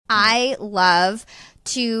I love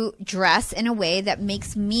to dress in a way that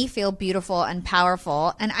makes me feel beautiful and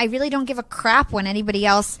powerful, and I really don't give a crap when anybody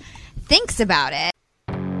else thinks about it.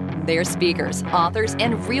 They're speakers, authors,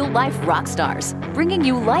 and real-life rock stars, bringing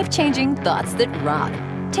you life-changing thoughts that rock,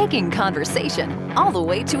 taking conversation all the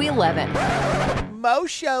way to 11.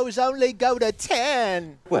 Most shows only go to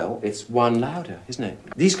 10. Well, it's one louder, isn't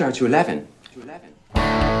it? These go to 11.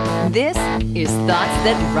 This is Thoughts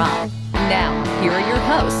That Rock. Now, here are your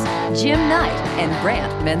hosts, Jim Knight and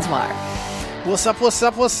Brant Menswar. What's up, what's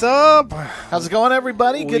up, what's up? How's it going,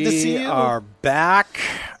 everybody? Good to see you. We are back.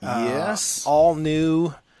 Yes. All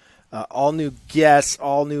new guests,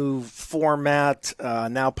 all new format,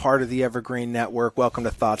 now part of the Evergreen Network. Welcome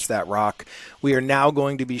to Thoughts That Rock. We are now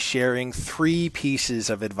going to be sharing 3 pieces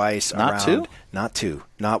of advice Not around... two? Not 2.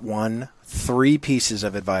 Not 1. 3 pieces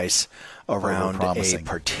of advice around a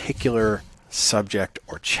particular subject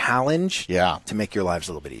or challenge to make your lives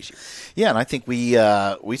a little bit easier. Yeah, and I think we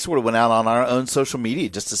sort of went out on our own social media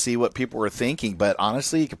just to see what people were thinking. But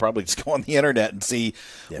honestly, you could probably just go on the internet and see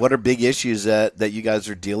what are big issues that you guys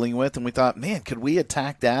are dealing with. And we thought, man, could we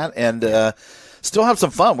attack that and still have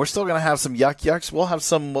some fun? We're still going to have some yucks. We'll have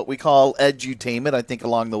some what we call edutainment, I think,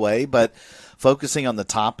 along the way. But focusing on the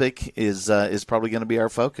topic is probably going to be our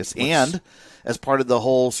focus. And as part of the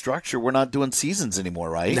whole structure, we're not doing seasons anymore,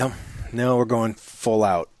 right? No, we're going full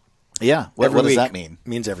out. Yeah. What does that mean?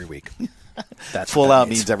 Means every week. That's full out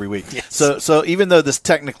means every week. Yes. So even though this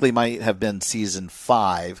technically might have been season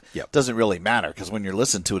 5, doesn't really matter because when you're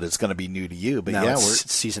listening to it, it's going to be new to you. But we're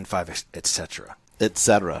season 5, etc.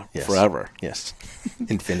 Etc. Forever. Yes.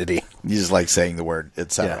 Infinity. You just like saying the word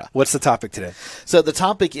etc. Yeah. What's the topic today? So the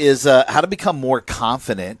topic is how to become more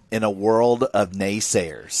confident in a world of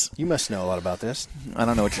naysayers. You must know a lot about this. I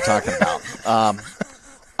don't know what you're talking about.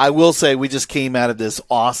 I will say we just came out of this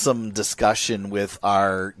awesome discussion with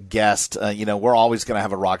our guest. We're always going to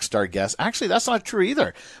have a rock star guest. Actually, that's not true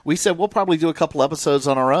either. We said we'll probably do a couple episodes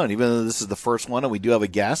on our own, even though this is the first one and we do have a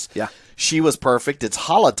guest. Yeah. She was perfect. It's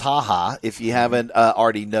Hala Taha, if you haven't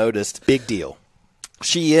already noticed. Big deal.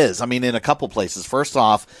 She is. I mean, in a couple places. First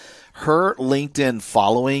off, her LinkedIn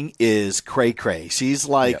following is cray-cray. She's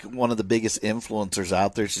like one of the biggest influencers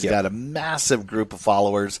out there. She's got a massive group of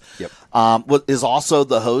followers. Is also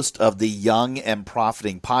the host of the Young and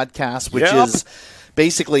Profiting podcast, which is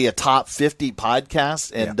basically a top 50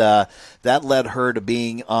 podcast. And that led her to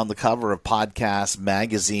being on the cover of Podcast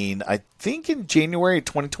Magazine, I think in January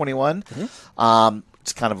 2021.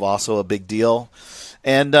 It's kind of also a big deal.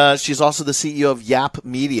 And she's also the CEO of YAP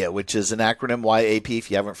Media, which is an acronym, YAP. If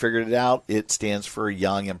you haven't figured it out, it stands for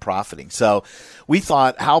Young and Profiting. So we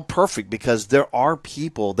thought, how perfect, because there are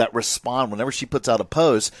people that respond whenever she puts out a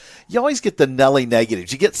post. You always get the Nelly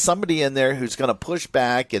negatives. You get somebody in there who's going to push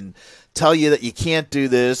back and tell you that you can't do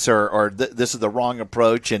this or this is the wrong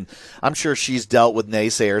approach. And I'm sure she's dealt with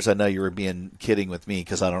naysayers. I know you were being kidding with me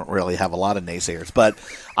because I don't really have a lot of naysayers. But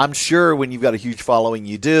I'm sure when you've got a huge following,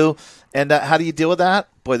 you do. And how do you deal with that?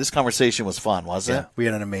 Boy, this conversation was fun, wasn't it? We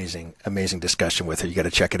had an amazing discussion with her. You got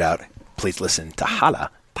to check it out. Please listen to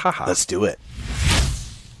Hala Taha. Let's do it.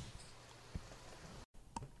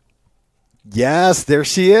 Yes, there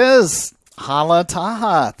she is. Hala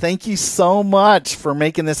Taha. Thank you so much for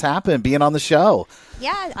making this happen, being on the show.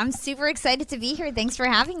 Yeah, I'm super excited to be here. Thanks for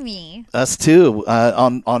having me. Us too.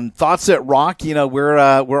 On Thoughts That Rock,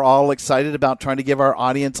 we're all excited about trying to give our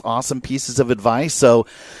audience awesome pieces of advice. So,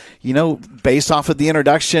 based off of the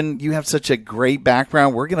introduction, you have such a great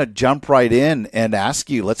background. We're going to jump right in and ask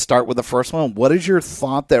you. Let's start with the first one. What is your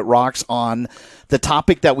thought that rocks on the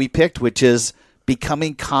topic that we picked, which is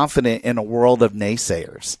becoming confident in a world of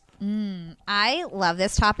naysayers? I love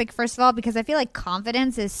this topic, first of all, because I feel like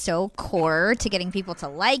confidence is so core to getting people to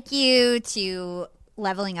like you, to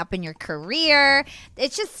leveling up in your career.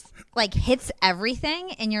 It just like hits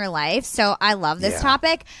everything in your life. So I love this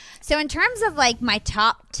topic. So in terms of like my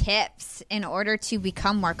top tips in order to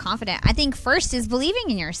become more confident, I think first is believing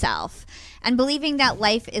in yourself and believing that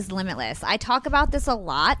life is limitless. I talk about this a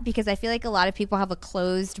lot because I feel like a lot of people have a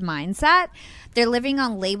closed mindset. They're living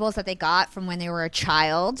on labels that they got from when they were a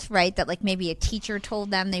child, right? That like maybe a teacher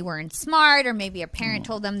told them they weren't smart, or maybe a parent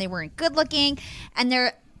told them they weren't good looking, and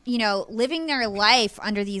they're living their life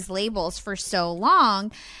under these labels for so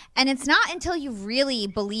long. And it's not until you really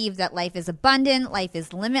believe that life is abundant, life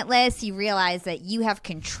is limitless, you realize that you have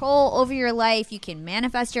control over your life, you can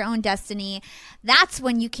manifest your own destiny. That's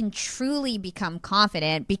when you can truly become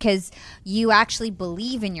confident, because you actually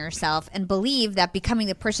believe in yourself and believe that becoming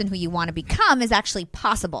the person who you want to become is actually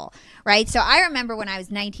possible, right? So I remember when I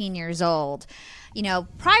was 19 years old,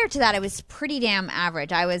 prior to that, I was pretty damn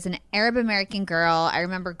average. I was an Arab American girl. I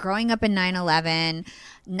remember growing up in 9/11,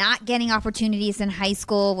 not getting opportunities in high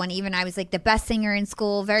school when even I was like the best singer in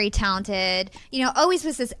school, very talented, always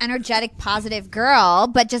was this energetic, positive girl,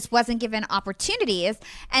 but just wasn't given opportunities.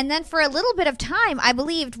 And then for a little bit of time, I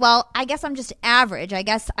believed, well, I guess I'm just average. I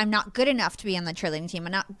guess I'm not good enough to be on the cheerleading team.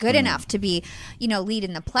 I'm not good enough to be, lead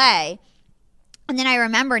in the play. And then I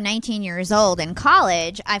remember 19 years old in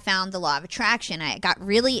college, I found the law of attraction. I got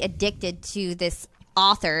really addicted to this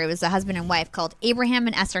author. It was a husband and wife called Abraham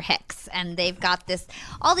and Esther Hicks. And they've got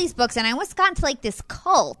all these books. And I almost got into like this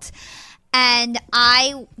cult. And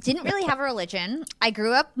I didn't really have a religion. I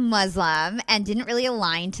grew up Muslim and didn't really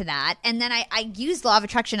align to that. And then I used law of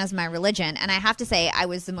attraction as my religion. And I have to say, I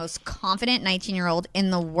was the most confident 19-year-old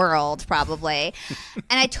in the world, probably.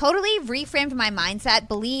 And I totally reframed my mindset,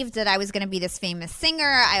 believed that I was going to be this famous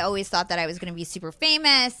singer. I always thought that I was going to be super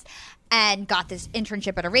famous. And got this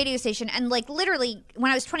internship at a radio station. And like literally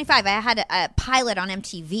when I was 25, I had a pilot on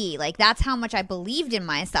MTV. Like that's how much I believed in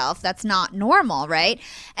myself. That's not normal, right?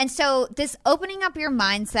 And so this opening up your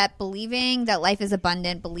mindset, believing that life is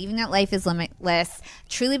abundant, believing that life is limitless,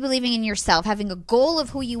 truly believing in yourself, having a goal of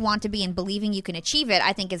who you want to be and believing you can achieve it,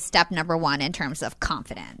 I think is step number one in terms of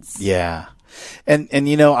confidence. Yeah. And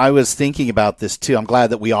I was thinking about this too. I'm glad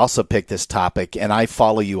that we also picked this topic, and I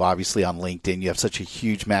follow you obviously on LinkedIn. You have such a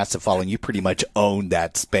huge, massive following. You pretty much own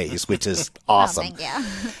that space, which is awesome. Oh, thank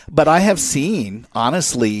you. But I have seen,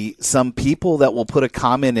 honestly, some people that will put a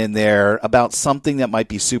comment in there about something that might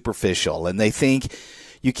be superficial, and they think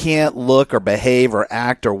you can't look or behave or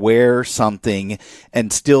act or wear something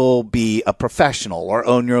and still be a professional or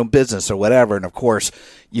own your own business or whatever. And of course,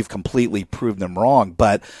 you've completely proved them wrong.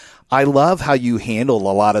 But I love how you handle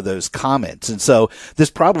a lot of those comments. And so this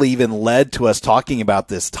probably even led to us talking about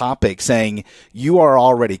this topic, saying you are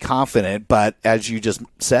already confident, but as you just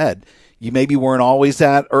said, you maybe weren't always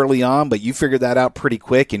that early on, but you figured that out pretty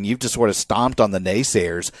quick and you've just sort of stomped on the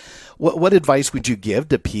naysayers. What advice would you give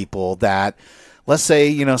to people that, let's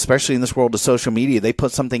say, especially in this world of social media, they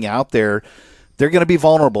put something out there, they're going to be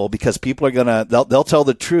vulnerable because people are they'll tell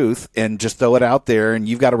the truth and just throw it out there and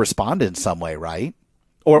you've got to respond in some way, right?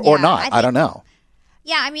 Or not. I don't know.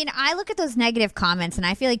 Yeah, I mean, I look at those negative comments and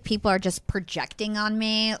I feel like people are just projecting on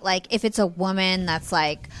me. Like if it's a woman that's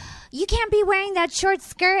like, you can't be wearing that short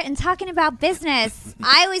skirt and talking about business.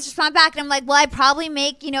 I always respond back and I'm like, well, I probably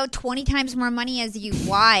make, 20 times more money as you.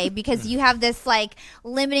 Why? Because you have this like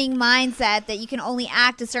limiting mindset that you can only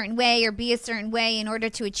act a certain way or be a certain way in order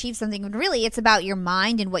to achieve something. When really it's about your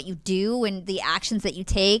mind and what you do and the actions that you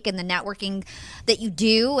take and the networking that you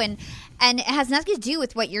do. And it has nothing to do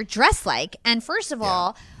with what you're dressed like. And first of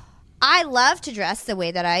all, I love to dress the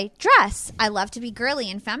way that I dress. I love to be girly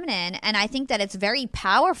and feminine. And I think that it's very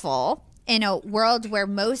powerful in a world where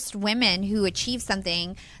most women who achieve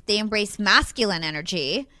something, they embrace masculine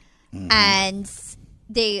energy. Mm-hmm. And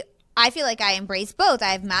I feel like I embrace both.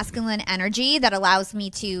 I have masculine energy that allows me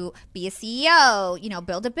to be a CEO,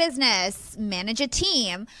 build a business, manage a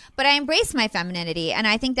team. But I embrace my femininity. And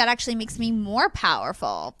I think that actually makes me more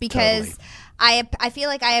powerful because totally. I feel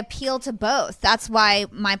like I appeal to both. That's why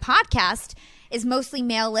my podcast is mostly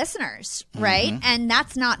male listeners, right? Mm-hmm. And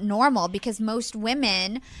that's not normal because most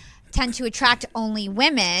women tend to attract only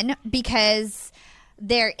women because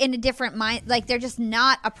they're in a different mind, like they're just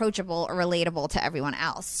not approachable or relatable to everyone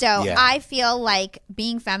else. So yeah. I feel like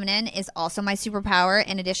being feminine is also my superpower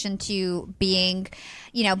in addition to being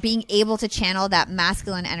able to channel that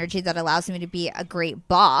masculine energy that allows me to be a great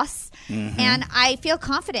boss. Mm-hmm. And I feel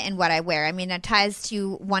confident in what I wear. I mean, it ties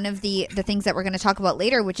to one of the things that we're going to talk about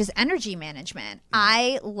later, which is energy management.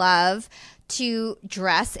 I love to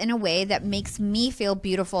dress in a way that makes me feel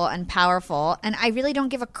beautiful and powerful. And I really don't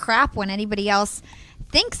give a crap when anybody else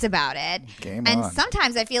thinks about it. Game and on.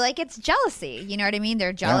 Sometimes I feel like it's jealousy. You know what I mean?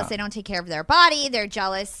 They're jealous. Yeah. They don't take care of their body. They're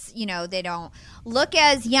jealous. They don't look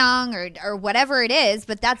as young or whatever it is,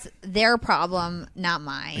 but that's their problem, not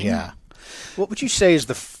mine. Yeah. What would you say is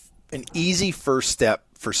an easy first step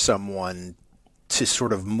for someone to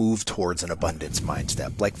sort of move towards an abundance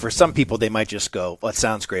mindset? Like for some people, they might just go, well, it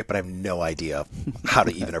sounds great, but I have no idea how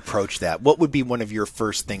to even approach that. What would be one of your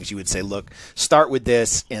first things you would say, look, start with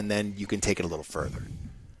this, and then you can take it a little further?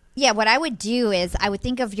 Yeah, what I would do is I would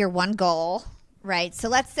think of your one goal, right? So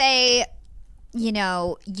let's say,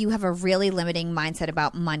 you have a really limiting mindset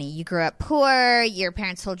about money. You grew up poor, your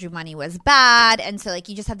parents told you money was bad, and so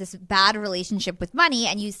you just have this bad relationship with money,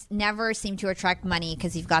 and you never seem to attract money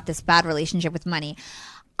because you've got this bad relationship with money.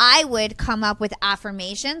 I would come up with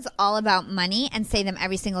affirmations all about money and say them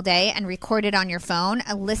every single day and record it on your phone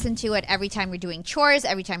and listen to it every time you're doing chores,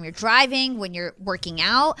 every time you're driving, when you're working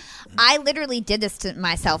out. I literally did this to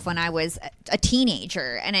myself when I was a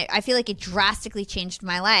teenager, and I feel like it drastically changed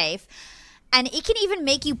my life. And it can even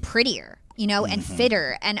make you prettier, you know, and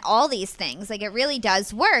fitter and all these things. Like, it really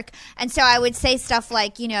does work. And so I would say stuff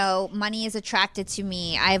like, you know, money is attracted to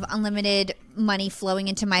me. I have unlimited money flowing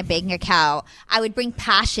into my bank account. I would bring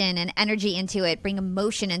passion and energy into it, bring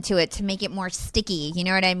emotion into it to make it more sticky. You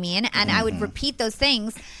know what I mean? And I would repeat those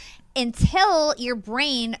things until your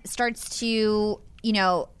brain starts to, you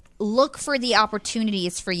know, look for the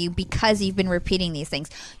opportunities for you because you've been repeating these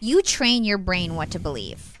things. You train your brain what to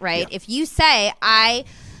believe, right? Yeah. If you say, I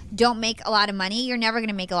don't make a lot of money, you're never going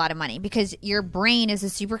to make a lot of money because your brain is a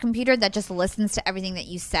supercomputer that just listens to everything that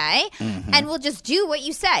you say and will just do what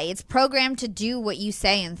you say. It's programmed to do what you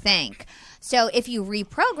say and think. So if you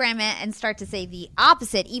reprogram it and start to say the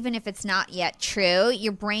opposite, even if it's not yet true,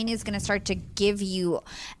 your brain is going to start to give you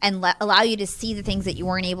and allow you to see the things that you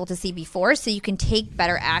weren't able to see before, so you can take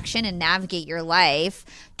better action and navigate your life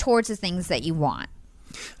towards the things that you want.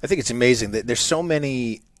 I think it's amazing that there's so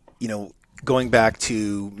many, you know, going back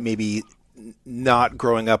to maybe not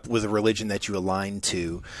growing up with a religion that you align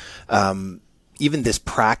to, even this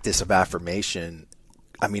practice of affirmation,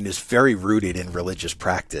 I mean, is very rooted in religious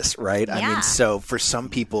practice, right? Yeah. I mean, so for some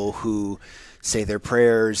people who say their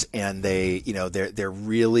prayers and they, you know, they're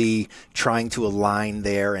really trying to align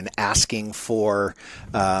there and asking for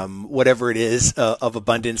whatever it is of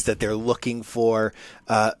abundance that they're looking for,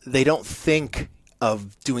 they don't think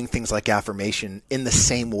of doing things like affirmation in the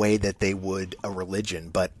same way that they would a religion,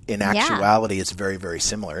 but in actuality, it's very, very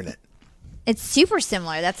similar, isn't it? It's super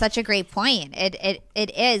similar. That's such a great point. It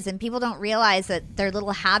is, and people don't realize that their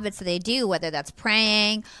little habits that they do, whether that's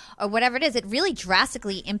praying or whatever it is, it really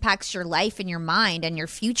drastically impacts your life and your mind and your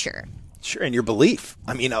future. Sure, and your belief.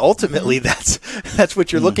 I mean, ultimately, that's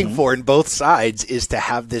what you're looking for in both sides, is to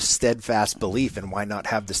have this steadfast belief. And why not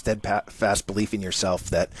have the steadfast belief in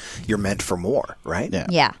yourself that you're meant for more, right?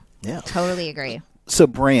 Yeah. Totally agree. So,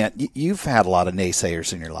 Brant, you've had a lot of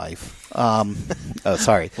naysayers in your life. Oh,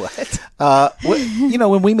 sorry. What? You know,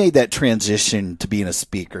 when we made that transition to being a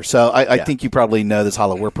speaker, so I think you probably know this,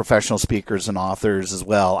 Hala, we're professional speakers and authors as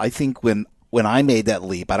well. I think when I made that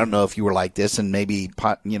leap, I don't know if you were like this, and maybe,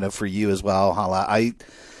 you know, for you as well, Hala,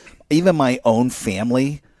 even my own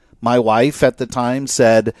family, my wife at the time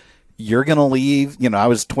said, you're going to leave. You know, I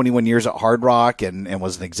was 21 years at Hard Rock and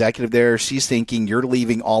was an executive there. She's thinking you're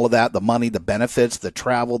leaving all of that, the money, the benefits, the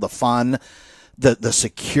travel, the fun, the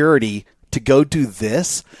security to go do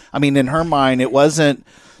this. I mean, in her mind, it wasn't.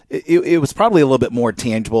 It was probably a little bit more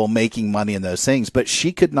tangible, making money and those things, but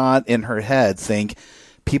she could not in her head think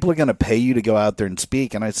people are going to pay you to go out there and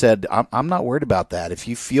speak. And I said, I'm not worried about that. If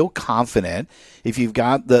you feel confident, if you've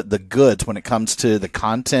got the goods when it comes to the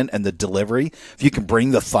content and the delivery, if you can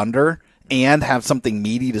bring the thunder and have something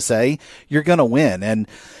meaty to say, you're going to win. And,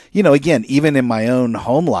 you know, again, even in my own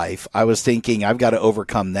home life, I was thinking I've got to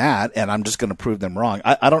overcome that, and I'm just going to prove them wrong.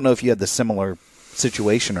 I don't know if you had the similar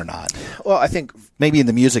situation or not. Well, I think maybe in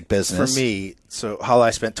the music business. For me, so Hala,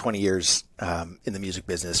 I spent 20 years in the music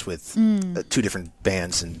business with 2 different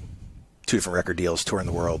bands and 2 different record deals, touring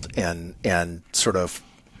the world, and sort of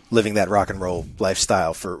living that rock and roll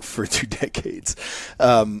lifestyle for 2 decades.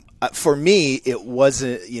 For me, it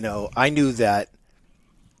wasn't, you know, I knew that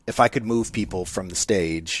if I could move people from the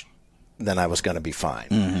stage, then I was going to be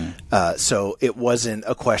fine. So it wasn't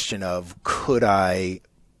a question of could I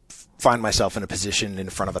find myself in a position in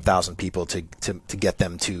front of 1,000 people to get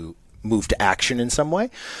them to move to action in some way.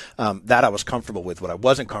 That I was comfortable with. What I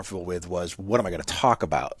wasn't comfortable with was, what am I going to talk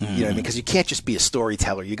about? You know what I mean? Because you can't just be a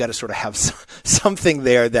storyteller. You got to sort of have something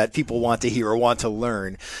there that people want to hear or want to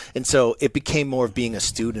learn. And so it became more of being a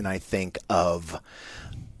student, I think, of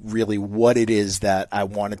really what it is that I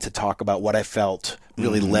wanted to talk about, what I felt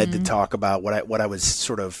really led to talk about, what I was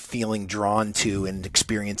sort of feeling drawn to and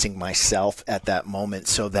experiencing myself at that moment,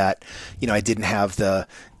 so that, you know, I didn't have the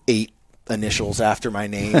 8 initials after my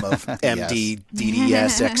name of MD,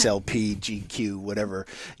 DDS, XLP, GQ, whatever.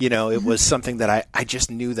 You know, it was something that I just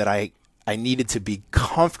knew that I needed to be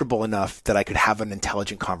comfortable enough that I could have an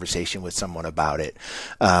intelligent conversation with someone about it.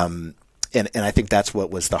 And I think that's what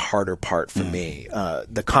was the harder part for me.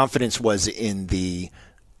 The confidence was in the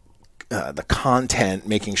content,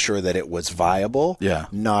 making sure that it was viable,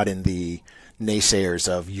 not in the naysayers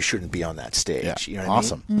of you shouldn't be on that stage. Yeah. You know what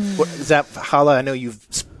Awesome. I mean? Is that, Hala, I know you've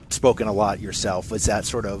spoken a lot yourself. Was that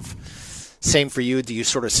sort of same for you? Do you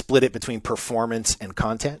sort of split it between performance and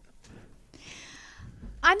content?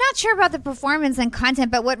 I'm not sure about the performance and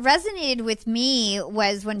content, but what resonated with me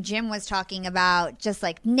was when Jim was talking about just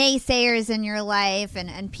like naysayers in your life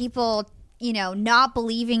and people, you know, not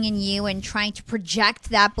believing in you and trying to project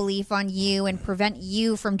that belief on you and prevent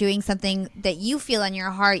you from doing something that you feel in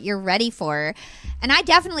your heart you're ready for. And I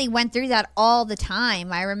definitely went through that all the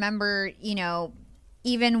time. I remember, you know,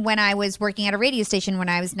 even when I was working at a radio station when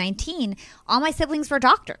I was 19, all my siblings were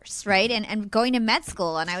doctors, right? And going to med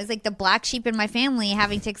school. And I was like the black sheep in my family,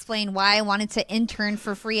 having to explain why I wanted to intern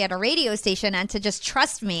for free at a radio station and to just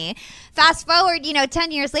trust me. Fast forward, you know, 10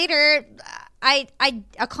 years later, I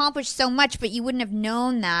accomplished so much, but you wouldn't have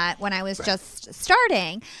known that when I was just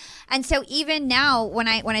starting. And so even now, when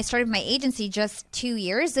I started my agency just 2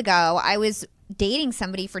 years ago, I was dating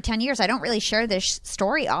somebody for 10 years. I don't really share this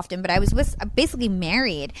story often, but I was basically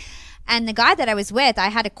married. And the guy that I was with, I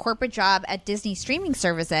had a corporate job at Disney streaming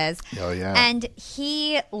services. Oh, yeah. And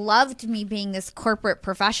he loved me being this corporate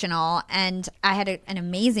professional. And I had an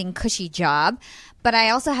amazing, cushy job. But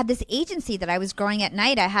I also had this agency that I was growing at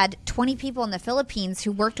night. I had 20 people in the Philippines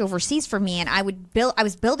who worked overseas for me. And I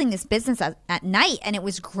was building this business at night. And it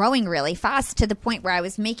was growing really fast to the point where I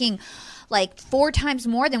was making like 4 times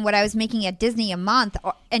more than what I was making at Disney a month,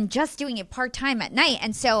 and just doing it part-time at night.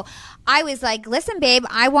 And so I was like, listen, babe,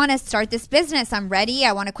 I want to start this business. I'm ready.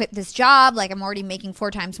 I want to quit this job. Like, I'm already making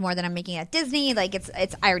 4 times more than I'm making at Disney. Like, I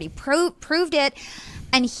already proved it.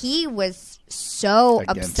 And he was so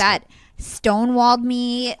upset. Stonewalled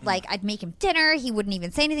me. Like, I'd make him dinner. He wouldn't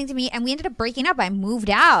even say anything to me. And we ended up breaking up. I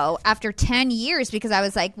moved out after 10 years because I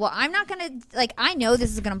was like, well, I'm not going to, like, I know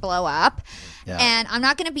this is going to blow up. Yeah. And I'm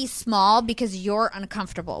not going to be small because you're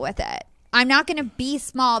uncomfortable with it. I'm not going to be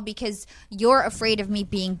small because you're afraid of me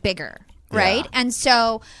being bigger. Right. Yeah. And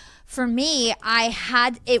so for me,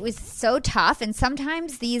 it was so tough. And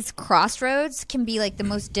sometimes these crossroads can be like the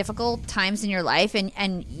most difficult times in your life.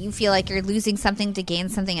 And you feel like you're losing something to gain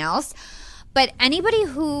something else. But anybody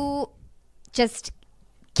who just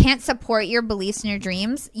can't support your beliefs and your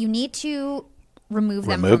dreams, you need to remove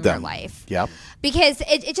them from your life. Yep. Because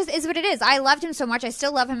it just is what it is. I loved him so much. I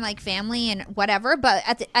still love him like family and whatever. But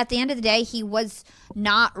at the end of the day, he was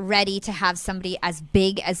not ready to have somebody as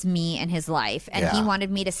big as me in his life. And he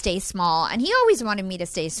wanted me to stay small. And he always wanted me to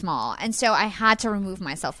stay small. And so I had to remove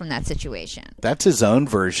myself from that situation. That's his own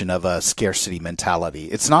version of a scarcity mentality.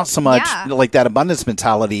 It's not so much like that abundance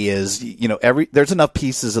mentality is, you know, there's enough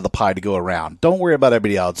pieces of the pie to go around. Don't worry about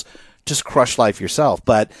everybody else. Just crush life yourself.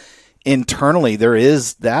 But internally, there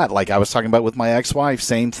is that, like I was talking about with my ex-wife,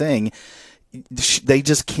 same thing. They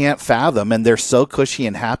just can't fathom, and they're so cushy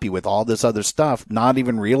and happy with all this other stuff, not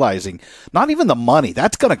even realizing, not even the money.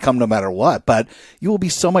 That's going to come no matter what, but you will be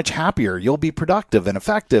so much happier. You'll be productive and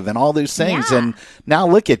effective and all those things. Yeah. And now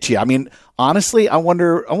look at you. I mean, honestly, I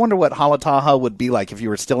wonder what Halataha would be like if you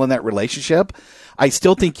were still in that relationship. I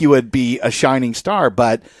still think you would be a shining star,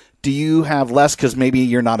 but do you have less because maybe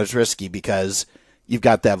you're not as risky because you've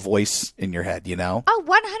got that voice in your head, you know? Oh,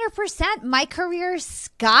 100%. My career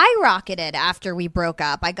skyrocketed after we broke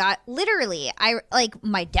up. I got my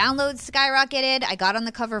downloads skyrocketed. I got on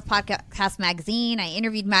the cover of Podcast Magazine. I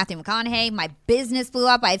interviewed Matthew McConaughey. My business blew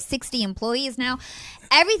up. I have 60 employees now.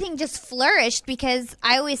 Everything just flourished because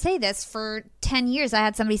I always say this, for 10 years, I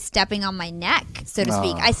had somebody stepping on my neck, so to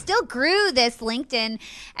speak. I still grew this LinkedIn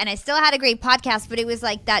and I still had a great podcast, but it was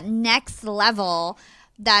like that next level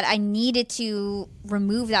that I needed to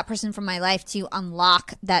remove that person from my life to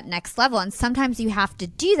unlock that next level. And sometimes you have to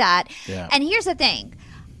do that. Yeah. And here's the thing.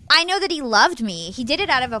 I know that he loved me. He did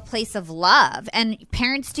it out of a place of love. And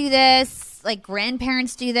parents do this. Like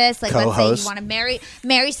grandparents do this. Like, let's say you want to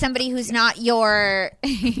marry somebody who's not your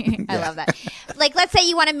I love that. Like, let's say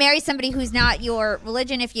you want to marry somebody who's not your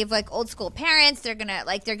religion. If you have like old school parents, they're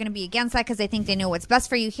gonna be against that because they think they know what's best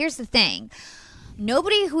for you. Here's the thing.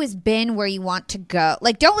 Nobody who has been where you want to go,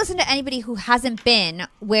 like, don't listen to anybody who hasn't been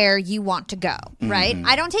where you want to go, right?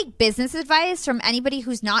 I don't take business advice from anybody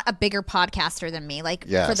who's not a bigger podcaster than me, like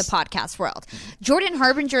for the podcast world. Jordan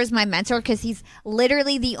Harbinger is my mentor because he's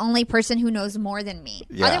literally the only person who knows more than me.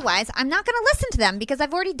 Yeah. Otherwise, I'm not going to listen to them because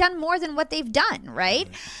I've already done more than what they've done, right?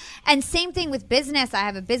 And same thing with business. I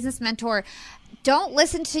have a business mentor. Don't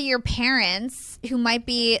listen to your parents who might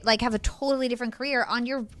be like have a totally different career on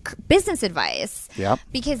your business advice. Yep.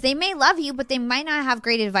 Because they may love you, but they might not have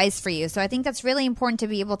great advice for you. So I think that's really important to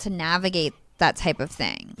be able to navigate that type of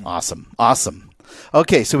thing. Awesome.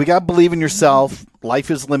 Okay, so we got believe in yourself. Life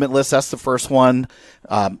is limitless. That's the first one.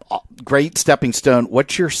 Great stepping stone.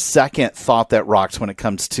 What's your second thought that rocks when it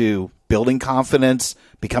comes to building confidence,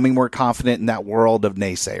 becoming more confident in that world of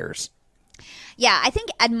naysayers? Yeah, I think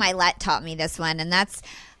Ed Milet taught me this one, and that's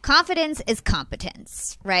Confidence is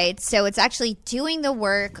competence, right? So it's actually doing the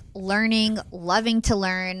work, learning, loving to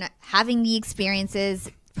learn, having the experiences,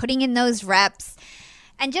 putting in those reps,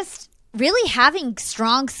 and just really having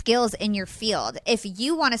strong skills in your field. If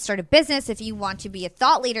you want to start a business, if you want to be a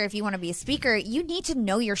thought leader, if you want to be a speaker, you need to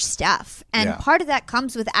know your stuff. And part of that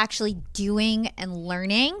comes with actually doing and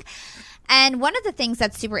learning. And one of the things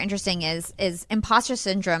that's super interesting is imposter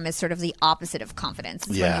syndrome is sort of the opposite of confidence.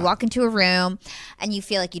 It's when you walk into a room and you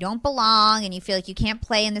feel like you don't belong and you feel like you can't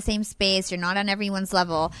play in the same space, you're not on everyone's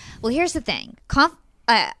level. Well, here's the thing.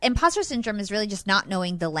 Imposter syndrome is really just not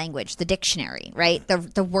knowing the language, the dictionary, right?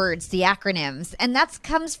 The words, the acronyms. And that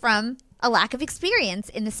comes from a lack of experience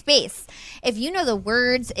in the space. If you know the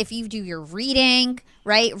words, if you do your reading,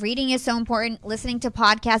 right? Reading is so important. Listening to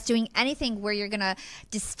podcasts, doing anything where you're going to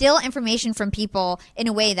distill information from people in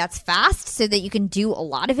a way that's fast so that you can do a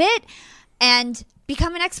lot of it and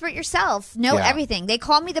become an expert yourself. Know everything. They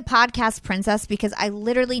call me the podcast princess because I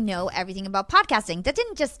literally know everything about podcasting. That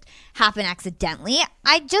didn't just happen accidentally.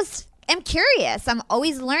 I just am curious. I'm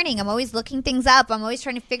always learning. I'm always looking things up. I'm always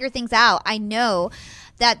trying to figure things out. I know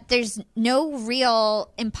that there's no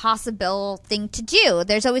real impossible thing to do.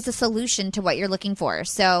 There's always a solution to what you're looking for.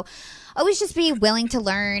 So always just be willing to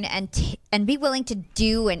learn and be willing to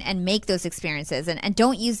do and make those experiences. And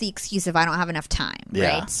don't use the excuse of I don't have enough time,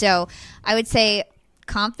 right? So I would say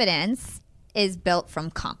confidence is built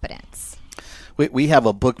from competence. We have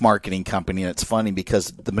a book marketing company, and it's funny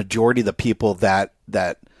because the majority of the people that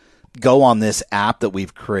go on this app that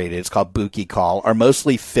we've created, it's called Bookie Call, are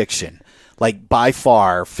mostly fiction. Like, by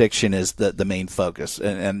far, fiction is the main focus.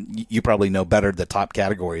 And you probably know better the top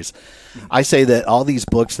categories. I say that all these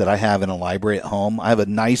books that I have in a library at home, I have a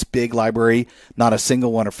nice big library, not a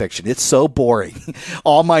single one are fiction. It's so boring.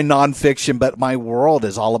 All my nonfiction, but my world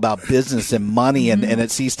is all about business and money. And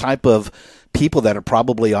it's these type of people that are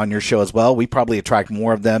probably on your show as well. We probably attract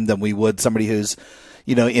more of them than we would somebody who's,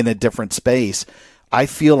 in a different space. I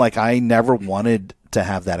feel like I never wanted to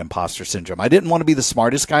have that imposter syndrome. I didn't want to be the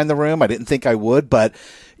smartest guy in the room. I didn't think I would, but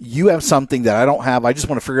you have something that I don't have. I just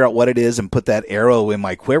want to figure out what it is and put that arrow in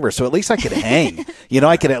my quiver. So at least I could hang,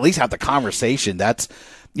 I could at least have the conversation. That's,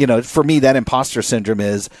 for me, that imposter syndrome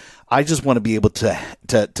is I just want to be able to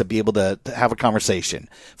be able to have a conversation.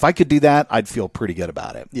 If I could do that, I'd feel pretty good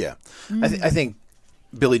about it. Yeah. I think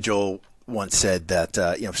Billy Joel once said that,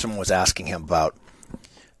 if someone was asking him about,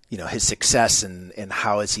 his success and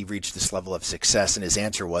how has he reached this level of success, and his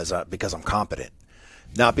answer was because I'm competent,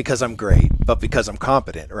 not because I'm great, but because I'm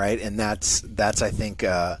competent, right? And that's I think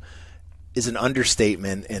is an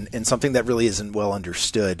understatement and something that really isn't well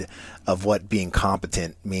understood of what being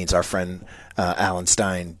competent means. Our friend Alan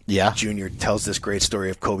Stein Jr. tells this great story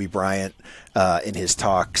of Kobe Bryant in his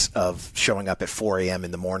talks of showing up at 4 a.m.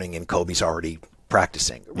 in the morning and Kobe's already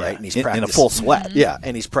practicing, right? And he's in a full sweat. Yeah,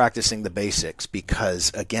 and he's practicing the basics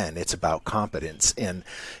because, again, it's about competence. And,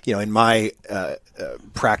 in my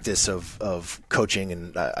practice of coaching,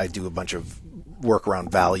 and I do a bunch of work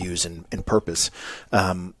around values and purpose,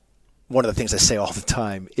 one of the things I say all the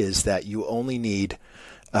time is that you only need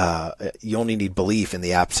belief in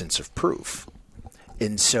the absence of proof.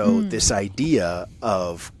 And so this idea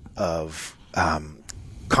of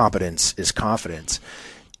competence is confidence.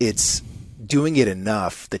 It's doing it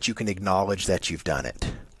enough that you can acknowledge that you've done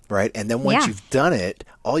it, right? And then once you've done it,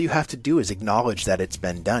 all you have to do is acknowledge that it's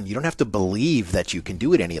been done. You don't have to believe that you can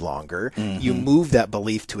do it any longer. You move that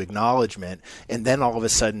belief to acknowledgement, and then all of a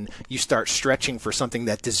sudden you start stretching for something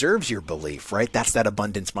that deserves your belief, right? That's that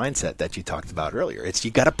abundance mindset that you talked about earlier. It's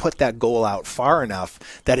you got to put that goal out far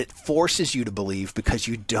enough that it forces you to believe because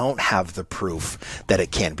you don't have the proof that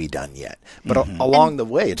it can be done yet. But along the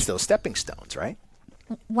way, it's those stepping stones, right?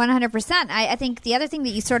 100%. I think the other thing that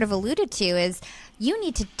you sort of alluded to is you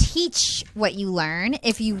need to teach what you learn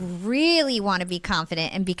if you really want to be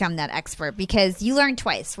confident and become that expert, because you learn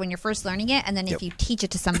twice when you're first learning it, and then if you teach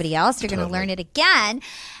it to somebody else, you're going to learn it again.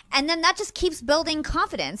 And then that just keeps building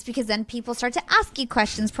confidence, because then people start to ask you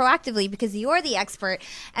questions proactively because you're the expert.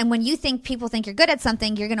 And when you think people think you're good at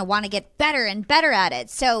something, you're going to want to get better and better at it.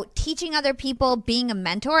 So teaching other people, being a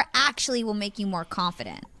mentor, actually will make you more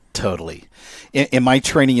confident. Totally. In my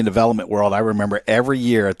training and development world, I remember every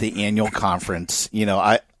year at the annual conference,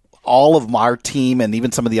 all of our team and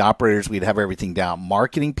even some of the operators, we'd have everything down.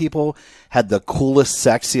 Marketing people had the coolest,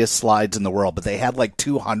 sexiest slides in the world, but they had like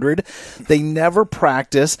 200. They never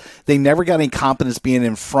practiced. They never got any confidence being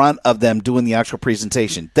in front of them doing the actual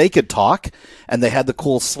presentation. They could talk, and they had the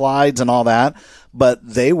cool slides and all that, but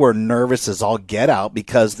they were nervous as all get out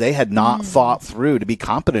because they had not thought through to be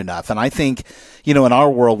competent enough. And I think, in our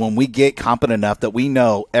world, when we get competent enough that we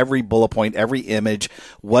know every bullet point, every image,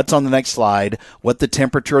 what's on the next slide, what the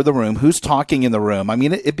temperature of the room, who's talking in the room. I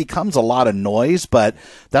mean, it becomes a lot of noise, but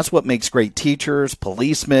that's what makes great teachers,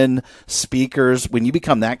 policemen, speakers. When you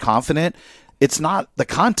become that confident, it's not the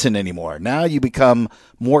content anymore. Now you become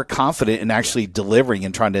more confident in actually delivering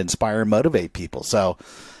and trying to inspire and motivate people. So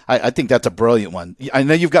I think that's a brilliant one. I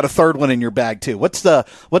know you've got a third one in your bag too. What's the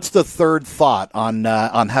third thought on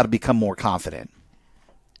how to become more confident?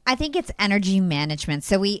 I think it's energy management.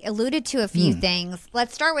 So we alluded to a few things.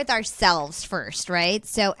 Let's start with ourselves first, right?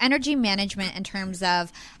 So energy management in terms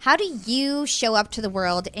of how do you show up to the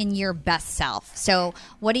world in your best self? So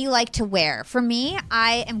what do you like to wear? For me,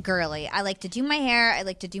 I am girly. I like to do my hair. I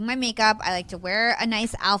like to do my makeup. I like to wear a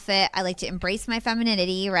nice outfit. I like to embrace my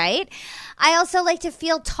femininity, right? I also like to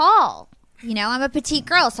feel tall. I'm a petite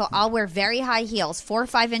girl, so I'll wear very high heels, 4 or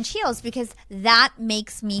 5 inch heels, because that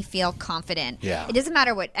makes me feel confident. Yeah. It doesn't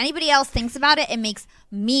matter what anybody else thinks about it. It makes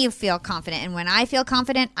me feel confident. And when I feel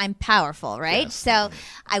confident, I'm powerful, right? Yes. So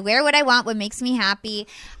I wear what I want, what makes me happy.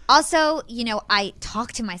 Also, I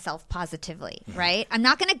talk to myself positively, right? I'm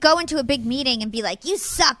not going to go into a big meeting and be like, you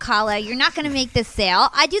suck, Kala. You're not going to make this sale.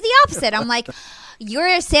 I do the opposite. I'm like, you're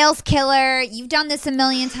a sales killer. You've done this a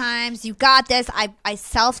million times. You got this. I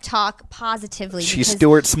self-talk positively. She's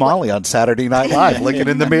Stuart Smalley on Saturday Night Live looking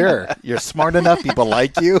in the mirror. You're smart enough. People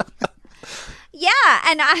like you. Yeah,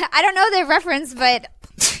 and I don't know the reference, but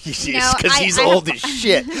because he's old as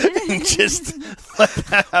shit. Just let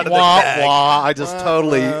that out of the bag. I just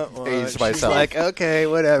totally aged myself. She's like, okay,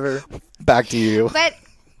 whatever. Back to you. But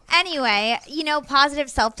anyway, positive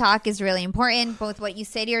self-talk is really important. Both what you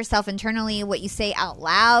say to yourself internally, what you say out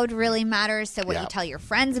loud really matters. So what you tell your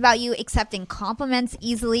friends about you, accepting compliments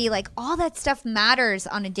easily, like all that stuff matters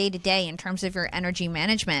on a day-to-day in terms of your energy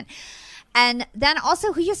management. And then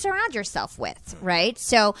also who you surround yourself with, right?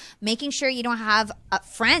 So making sure you don't have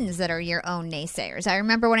friends that are your own naysayers. I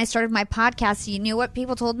remember when I started my podcast, you knew what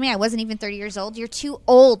people told me? I wasn't even 30 years old. You're too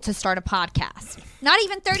old to start a podcast. Not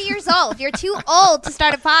even 30 years old. You're too old to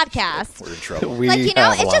start a podcast. We're in trouble.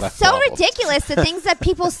 It's just so ridiculous the things that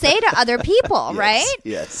people say to other people, right?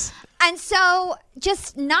 Yes. And so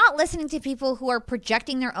just not listening to people who are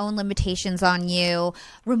projecting their own limitations on you,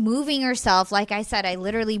 removing yourself. Like I said, I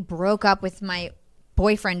literally broke up with my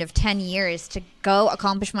boyfriend of 10 years to go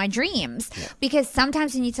accomplish my dreams because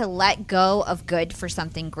sometimes you need to let go of good for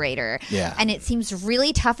something greater. Yeah. And it seems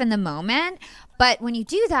really tough in the moment. But when you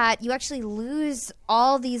do that, you actually lose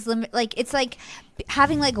all these it's like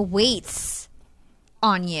having like weights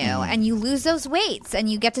on you and you lose those weights and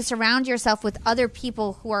you get to surround yourself with other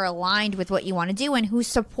people who are aligned with what you want to do and who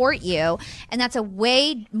support you, and that's a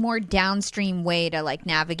way more downstream way to like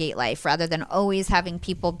navigate life rather than always having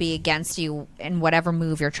people be against you in whatever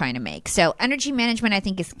move you're trying to make. So energy management I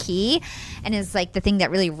think is key and is like the thing that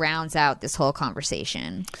really rounds out this whole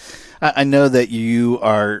conversation. I know that you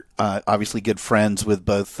are obviously good friends with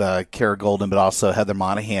both Kara Goldin, but also Heather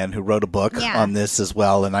Monahan, who wrote a book on this as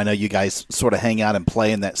well. And I know you guys sort of hang out and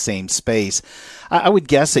play in that same space. I would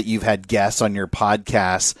guess that you've had guests on your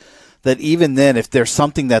podcast that even then, if there's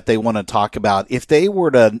something that they want to talk about, if they were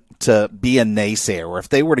to be a naysayer or if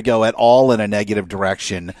they were to go at all in a negative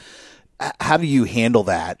direction, how do you handle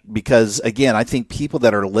that? Because, again, I think people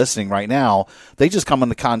that are listening right now, they just come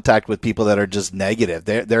into contact with people that are just negative.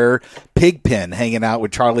 They're Pigpen hanging out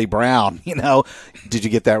with Charlie Brown. Did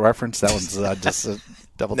you get that reference? That one's just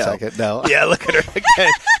double check it. No. Yeah, look at her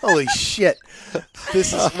again. Holy shit. We're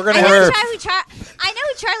gonna I have. know who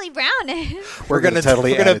Charlie Brown is. We're gonna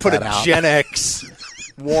put a Gen X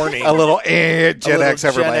warning. A little Gen X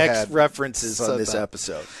over my Gen X head. references on this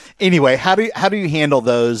episode. Anyway, how do you handle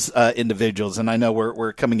those individuals? And I know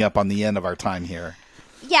we're coming up on the end of our time here.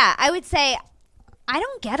 Yeah, I would say I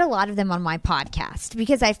don't get a lot of them on my podcast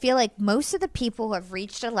because I feel like most of the people who have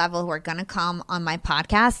reached a level who are going to come on my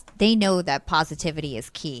podcast, they know that positivity is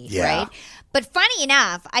key, right? But funny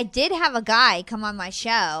enough, I did have a guy come on my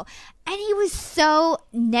show and he was so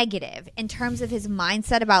negative in terms of his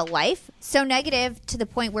mindset about life. So negative to the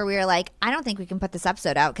point where we were like, I don't think we can put this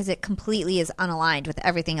episode out because it completely is unaligned with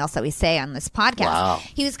everything else that we say on this podcast. Wow.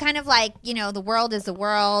 He was kind of like, the world is the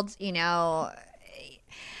world,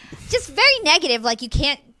 just very negative. Like you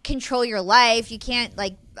can't control your life. You can't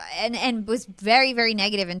and was very, very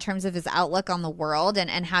negative in terms of his outlook on the world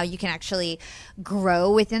and how you can actually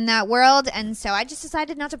grow within that world. And so I just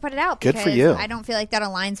decided not to put it out. Good for you. I don't feel like that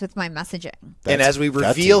aligns with my messaging. And as we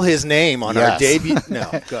reveal his name on our debut, no,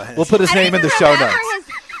 go ahead. We'll put his name in the show notes.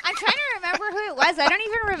 I'm trying to remember who it was. I don't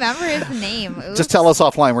even remember his name. Oops. Just tell us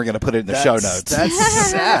offline. We're going to put it in the show notes. That's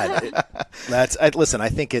sad. Listen, I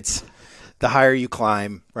think it's the higher you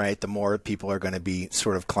climb, right, the more people are going to be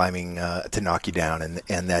sort of climbing to knock you down,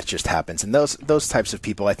 and that just happens. And those types of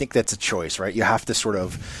people, I think that's a choice, right? You have to sort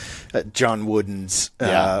of John Wooden's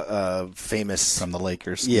famous from the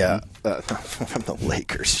Lakers. Yeah, from the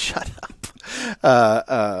Lakers. Shut up.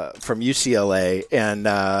 From UCLA, and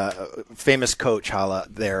famous coach Hala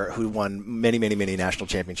there, who won many, many, many national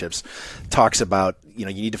championships, talks about, you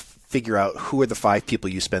need to figure out who are the 5 people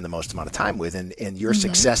you spend the most amount of time with, and your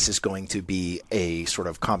success is going to be a sort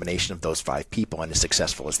of combination of those 5 people, and as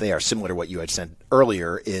successful as they are. Similar to what you had said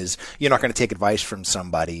earlier, is you're not going to take advice from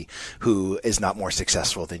somebody who is not more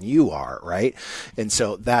successful than you are, right? And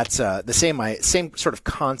so that's the same sort of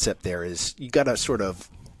concept there. Is you got to sort of,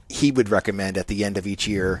 he would recommend at the end of each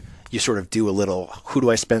year, you sort of do a little, who do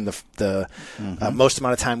I spend the most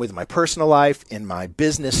amount of time with in my personal life, in my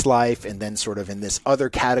business life, and then sort of in this other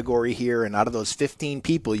category here. And out of those 15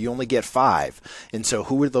 people, you only get 5. And so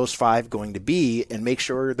who are those 5 going to be? And make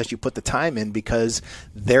sure that you put the time in, because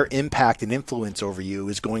their impact and influence over you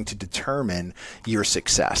is going to determine your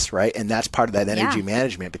success, right? And that's part of that energy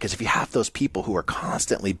management, because if you have those people who are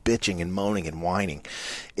constantly bitching and moaning and whining,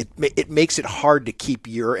 it makes it hard to keep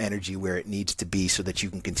your energy where it needs to be so that you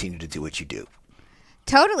can continue to do what you do.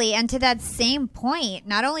 Totally. And to that same point,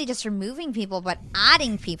 not only just removing people, but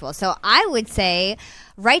adding people. So I would say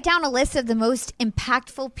write down a list of the most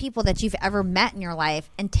impactful people that you've ever met in your life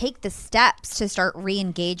and take the steps to start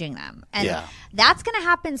re-engaging them. And that's going to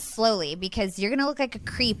happen slowly, because you're going to look like a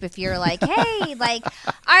creep if you're like, hey, all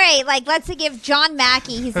right, let's give John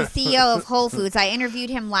Mackey, he's the CEO of Whole Foods. I interviewed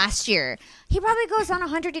him last year. He probably goes on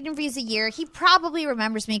 100 interviews a year. He probably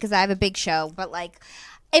remembers me because I have a big show, but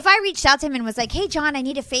if I reached out to him and was like, hey, John, I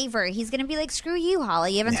need a favor, he's going to be like, screw you,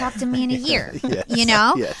 Holly. You haven't talked to me in a year. Yes.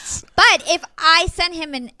 Yes. But if I sent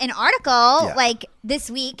him an article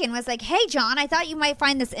this week and was like, hey, John, I thought you might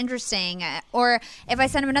find this interesting. Or if I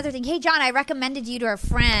sent him another thing, hey, John, I recommended you to a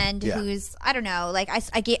friend who's, I don't know,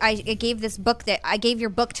 I gave this book I gave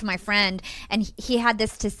your book to my friend and he had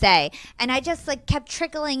this to say. And I just kept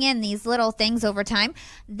trickling in these little things over time.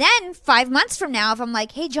 Then 5 months from now, if I'm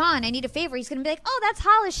like, hey, John, I need a favor, he's going to be like, oh, that's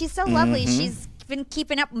Holly. She's so lovely. She's been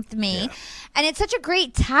keeping up with me. And it's such a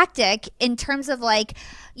great tactic in terms of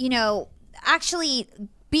actually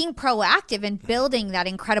being proactive and building that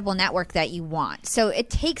incredible network that you want. So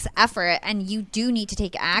it takes effort, and you do need to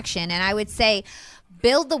take action. And I would say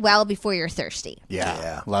build the well before you're thirsty.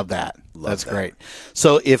 Yeah. Love that. That's great.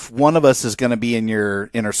 So if one of us is going to be in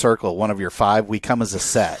your inner circle, one of your 5, we come as a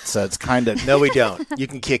set. So it's kind of... No, we don't. You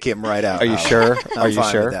can kick him right out. Are you sure? Are you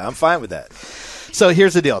sure? I'm fine with that. So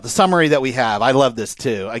here's the deal. The summary that we have, I love this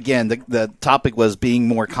too. Again, the topic was being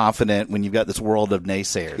more confident when you've got this world of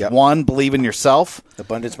naysayers. Yep. 1, believe in yourself.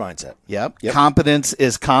 Abundance mindset. Yep. Competence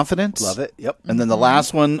is confidence. Love it. Yep. And then the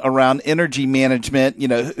last one around energy management,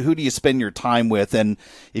 who do you spend your time with? And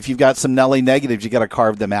if you've got some Nelly negatives, you got to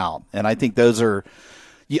carve them out. And I think those are,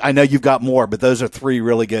 I know you've got more, but those are 3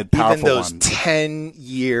 really good, powerful ones. Even those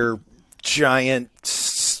 10-year giant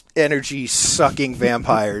energy sucking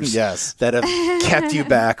vampires that have kept you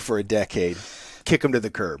back for a decade. Kick them to the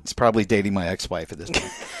curb. It's probably dating my ex-wife at this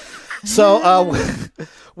point. So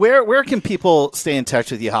where can people stay in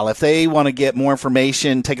touch with you, Hala? If they want to get more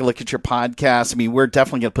information, take a look at your podcast. I mean, we're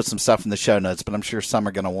definitely going to put some stuff in the show notes, but I'm sure some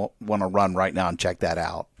are going to want to run right now and check that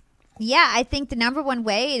out. Yeah, I think the number one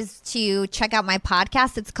way is to check out my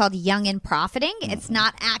podcast. It's called Young and Profiting. It's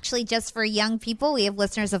not actually just for young people. We have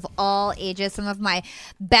listeners of all ages. Some of my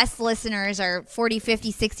best listeners are 40,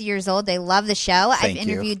 50, 60 years old. They love the show. I've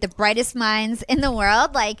interviewed the brightest minds in the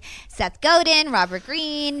world, like Seth Godin, Robert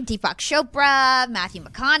Greene, Deepak Chopra, Matthew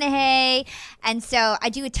McConaughey. And so I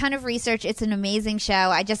do a ton of research. It's an amazing show.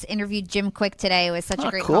 I just interviewed Jim Quick today. It was such a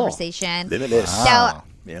great conversation. Limitless. So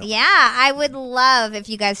yeah, I would love if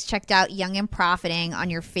you guys checked out Young and Profiting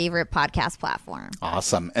on your favorite podcast platform.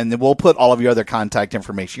 Awesome. And then we'll put all of your other contact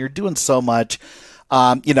information. You're doing so much.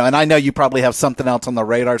 And I know you probably have something else on the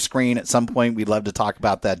radar screen at some point. We'd love to talk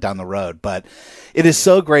about that down the road. But it is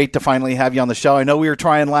so great to finally have you on the show. I know we were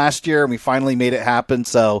trying last year, and we finally made it happen.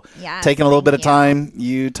 So taking a little bit of time,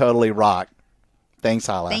 you totally rock. Thanks,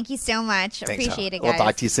 Hala. Thank you so much. Appreciate it, guys. We'll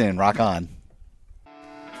talk to you soon. Rock on.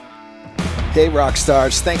 Hey, rock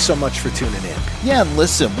stars, thanks so much for tuning in. Yeah, and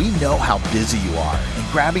listen, we know how busy you are,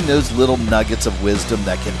 and grabbing those little nuggets of wisdom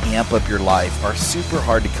that can amp up your life are super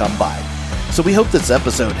hard to come by. So we hope this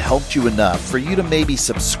episode helped you enough for you to maybe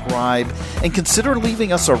subscribe and consider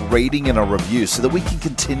leaving us a rating and a review so that we can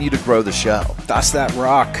continue to grow the show. Thoughts That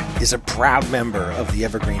Rock is a proud member of the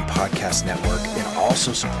Evergreen Podcast Network and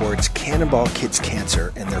also supports Cannonball Kids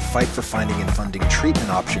Cancer and their fight for finding and funding treatment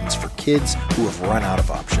options for kids who have run out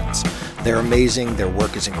of options. They're amazing. Their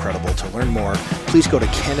work is incredible. To learn more, please go to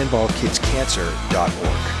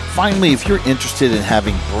cannonballkidscancer.org. Finally, if you're interested in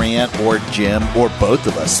having Brant or Jim or both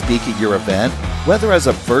of us speak at your event, whether as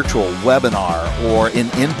a virtual webinar or an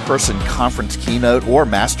in-person conference keynote or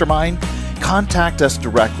mastermind, contact us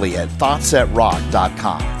directly at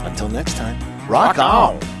thoughtsthatrock.com. Until next time, Rock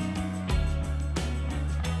on!